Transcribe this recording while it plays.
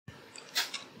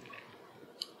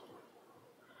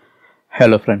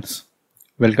Hello friends,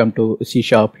 welcome to C#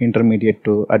 Intermediate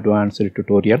to Advanced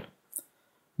tutorial.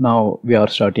 Now we are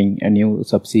starting a new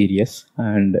sub-series,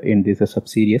 and in this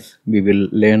sub-series we will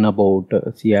learn about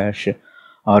C#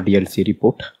 RDLC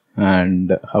report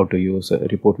and how to use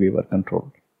ReportViewer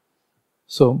control.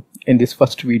 So in this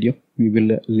first video we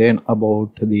will learn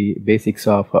about the basics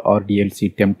of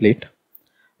RDLC template,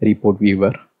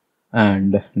 ReportViewer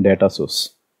and data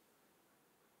source.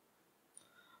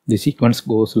 The sequence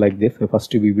goes like this.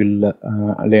 First we will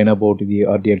learn about the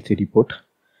RDLC report.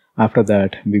 After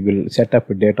that we will set up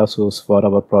a data source for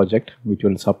our project which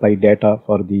will supply data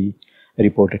for the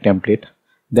report template.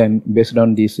 Then based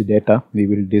on this data we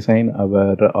will design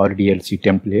our RDLC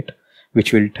template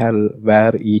which will tell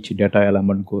where each data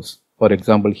element goes. For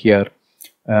example, here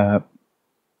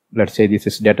let's say this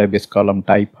is database column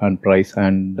type and price,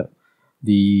 and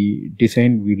the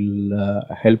design will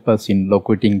help us in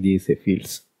locating these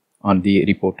fields on the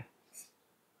report.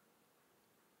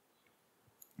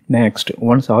 Next,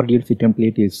 once RDLC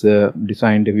template is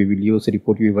designed, we will use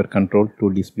ReportViewer control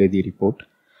to display the report.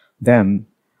 Then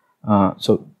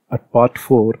so at part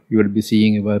 4 you will be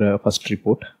seeing our first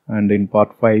report, and in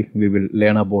part 5 we will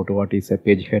learn about what is a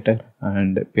page header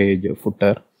and page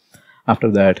footer. After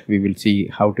that we will see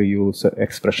how to use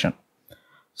expression.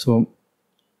 So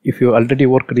if you already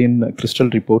worked in Crystal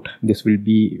report, this will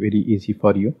be very easy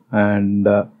for you, and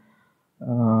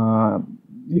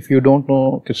if you don't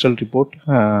know Crystal report,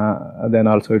 then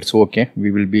also it's okay.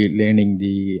 We will be learning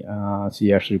the C#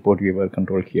 ReportViewer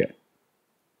control here.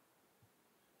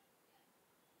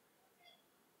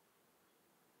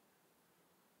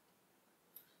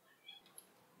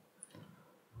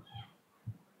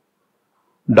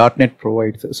 .NET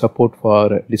provides support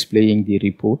for displaying the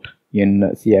report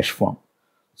in C# form.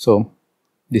 So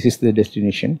this is the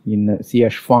destination. In C#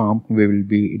 form we will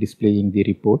be displaying the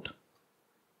report.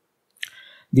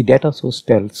 The data source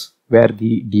tells where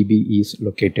the DB is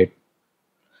located,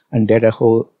 and data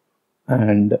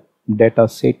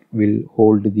set will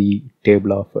hold the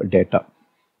table of data.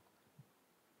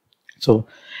 So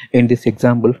in this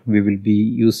example we will be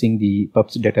using the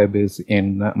Pubs database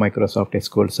in Microsoft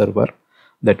SQL Server.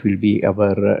 That will be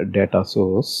our data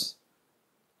source.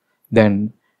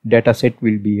 Then data set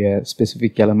will be a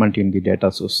specific element in the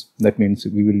data source. That means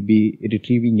we will be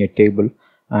retrieving a table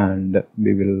and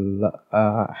we will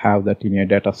have that in a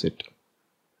data set.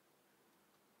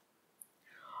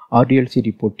 RDLC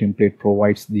report template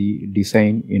provides the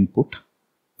design input.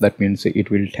 That means it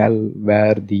will tell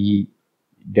where the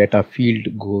data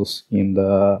field goes in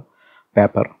the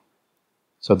paper.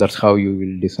 So that's how you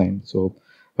will design. So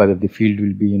whether the field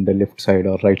will be in the left side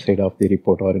or right side of the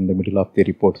report or in the middle of the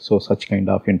report. So such kind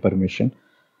of information.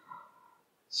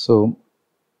 So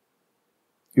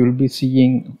you will be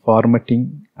seeing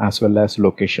formatting as well as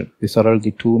location. These are all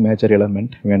the two major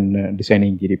elements when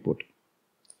designing the report.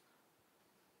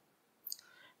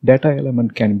 Data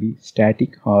element can be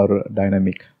static or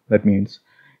dynamic. That means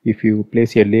if you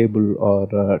place a label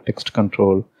or text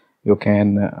control, you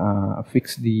can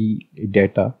fix the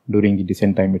data during the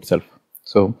design time itself.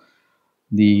 So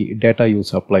the data you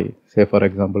supply, say for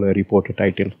example a report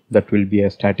title, that will be a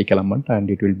static element and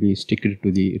it will be sticked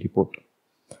to the report.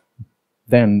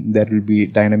 Then there will be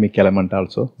dynamic element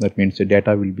also. That means the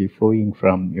data will be flowing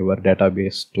from your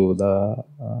database to the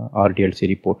RDLC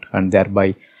report and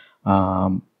thereby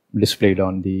displayed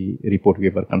on the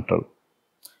ReportViewer control.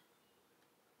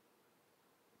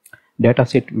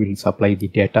 Dataset will supply the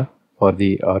data for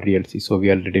the RDLC, so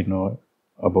we already know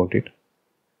about it.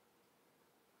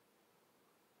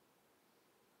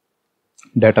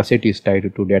 Dataset is tied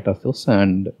to data source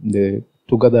and they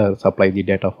together supply the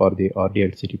data for the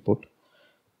RDLC report.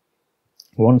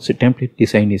 Once the template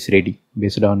design is ready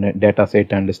based on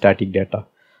dataset and static data,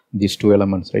 these two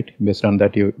elements, right? Based on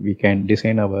that we can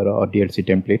design our RDLC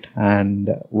template, and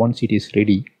once it is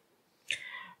ready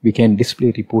we can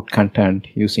display report content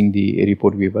using the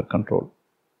ReportViewer control.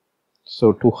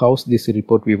 So to house this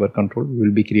ReportViewer control we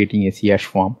will be creating a C#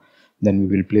 form. Then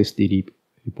we will place the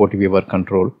ReportViewer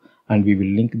control and we will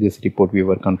link this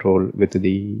ReportViewer control with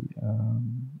the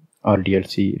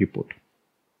RDLC report.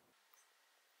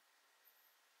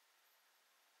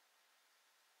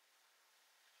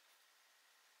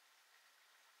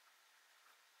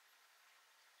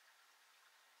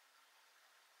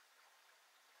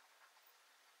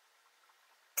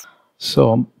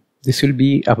 So this will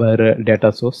be our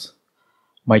data source,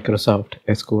 Microsoft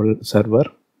SQL Server,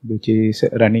 which is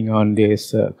running on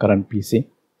this current PC.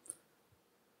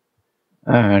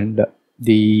 And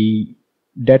the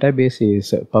database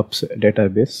is Pubs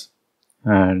database,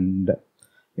 and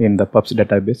in the Pubs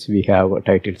database we have a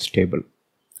titles table.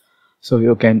 So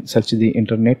you can search the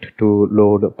internet to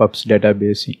load Pubs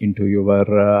database into your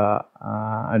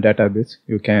database.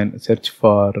 You can search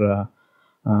for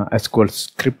SQL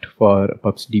script for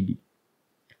PubsDB.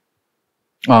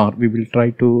 Or we will try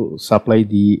to supply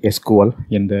the SQL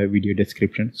in the video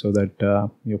description so that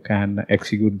you can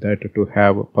execute that to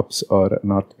have Pubs or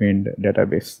NorthWnd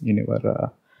database in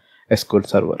your SQL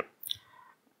server.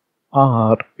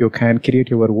 Or you can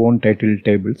create your own title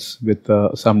tables with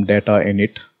some data in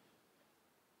it.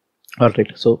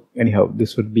 Alright, so anyhow,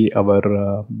 this would be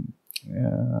our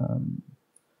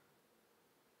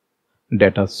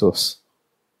data source.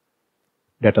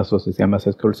 Data source is MS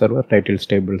SQL Server, titles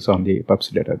tables on the Pubs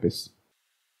database.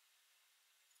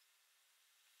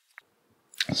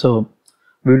 So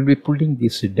we will be pulling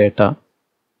this data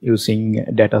using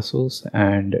data source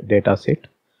and data set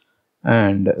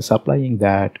and supplying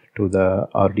that to the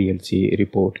RDLC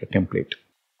report template.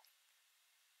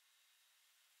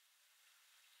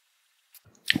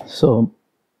 So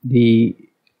the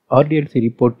RDLC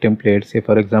report template, say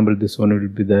for example this one will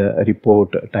be the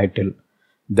report title,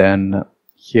 then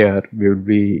here we will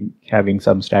be having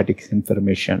some static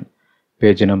information,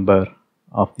 page number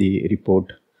of the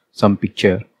report, some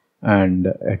picture and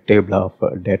a table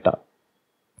of data.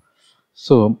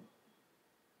 So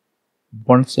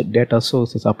once data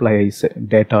source supplies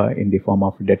data in the form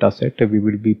of data set, we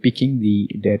will be picking the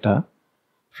data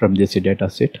from this data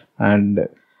set and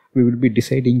we will be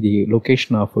deciding the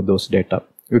location of those data.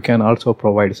 You can also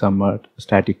provide some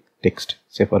static text,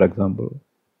 say for example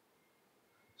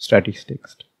static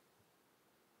text,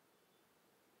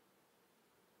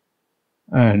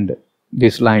 and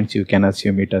these lines you can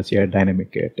assume it as a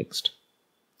dynamic text.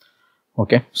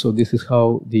 Okay, so this is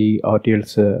how the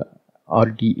RDLC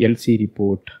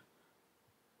report,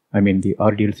 the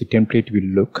RDLC template will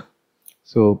look.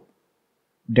 So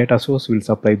data source will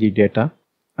supply the data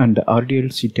and the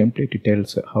RDLC template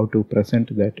tells how to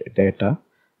present that data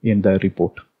in the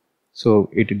report. So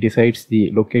it decides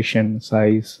the location,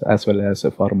 size as well as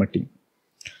formatting.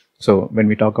 So when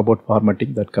we talk about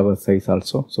formatting, that covers size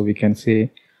also. So we can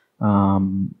say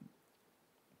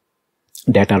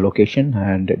data location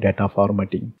and data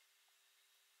formatting.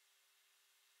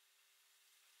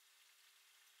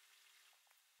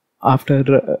 After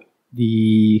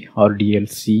the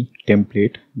RDLC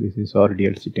template, this is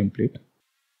RDLC template.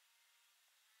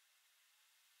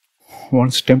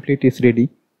 Once template is ready,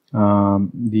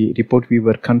 the report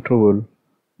viewer control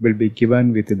will be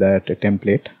given with that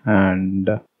template and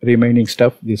remaining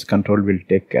stuff this control will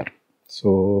take care.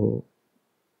 So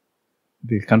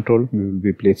the control we will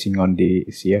be placing on the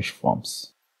CH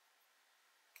forms.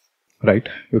 Right,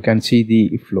 you can see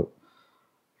the flow.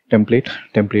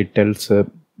 Template tells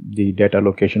the data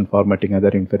location, formatting, other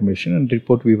information, and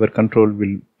report viewer control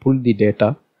will pull the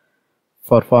data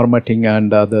for formatting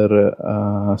and other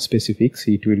specifics.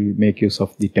 It will make use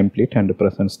of the template and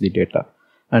presents the data,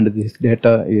 and this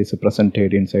data is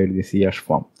presented inside the CH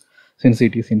form. Since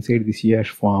it is inside the CH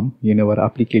form, in our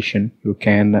application you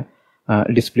can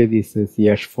display this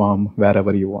CH form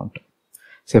wherever you want.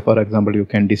 Say for example, you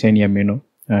can design a menu,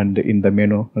 and in the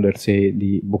menu, let's say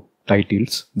the book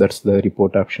titles, that's the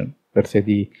report option. Let's say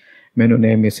the menu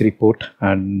name is report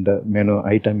and menu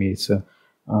item is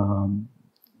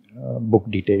book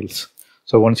details.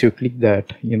 So once you click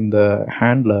that, in the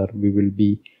handler we will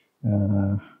be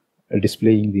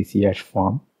displaying the CH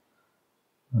form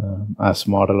as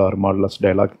model or modulus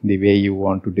dialog. The way you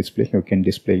want to display, you can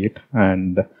display it,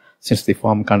 and since the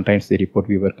form contains the report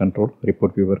viewer control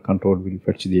will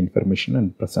fetch the information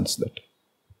and presents that.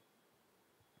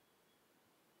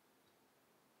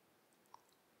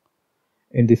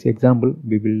 In this example,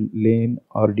 we will learn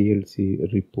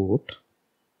RDLC report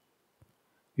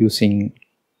using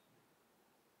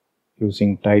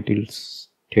titles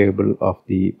table of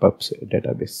the Pubs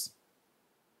database.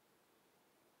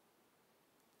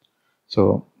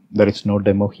 So there is no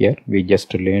demo here. We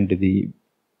just learned the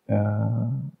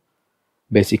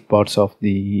basic parts of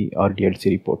the RDLC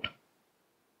report: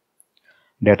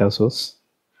 data source,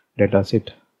 data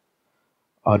set,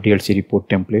 RDLC report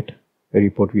template,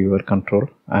 report viewer control,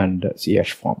 and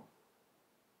CH form.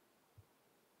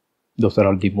 Those are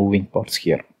all the moving parts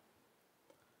here.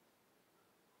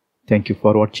 Thank you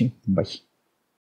for watching. Bye.